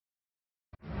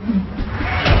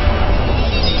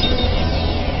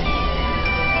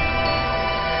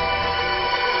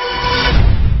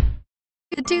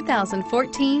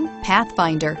2014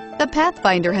 Pathfinder. The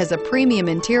Pathfinder has a premium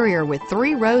interior with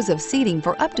 3 rows of seating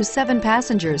for up to 7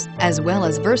 passengers, as well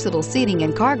as versatile seating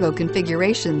and cargo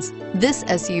configurations. This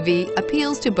SUV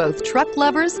appeals to both truck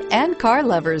lovers and car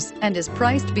lovers and is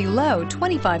priced below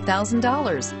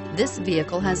 $25,000. This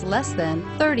vehicle has less than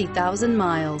 30,000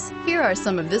 miles. Here are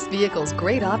some of this vehicle's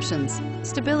great options: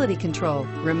 stability control,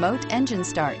 remote engine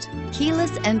start,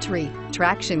 keyless entry,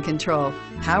 traction control,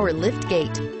 power lift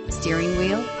gate, steering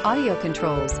wheel audio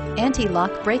controls,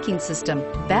 anti-lock braking system,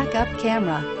 backup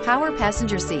camera, power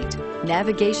passenger seat,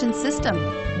 navigation system.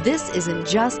 This isn't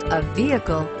just a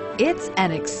vehicle, it's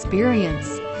an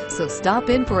experience. So stop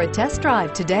in for a test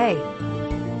drive today.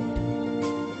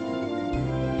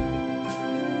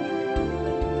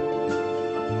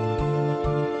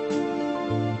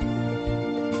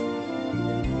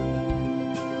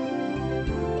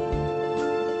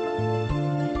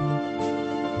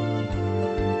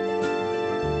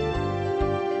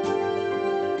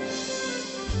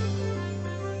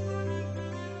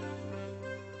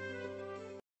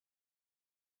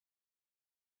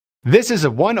 This is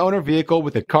a one-owner vehicle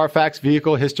with a CARFAX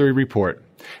Vehicle History Report.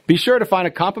 Be sure to find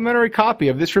a complimentary copy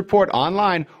of this report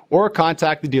online or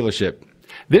contact the dealership.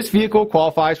 This vehicle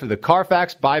qualifies for the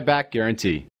CARFAX Buyback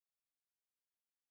Guarantee.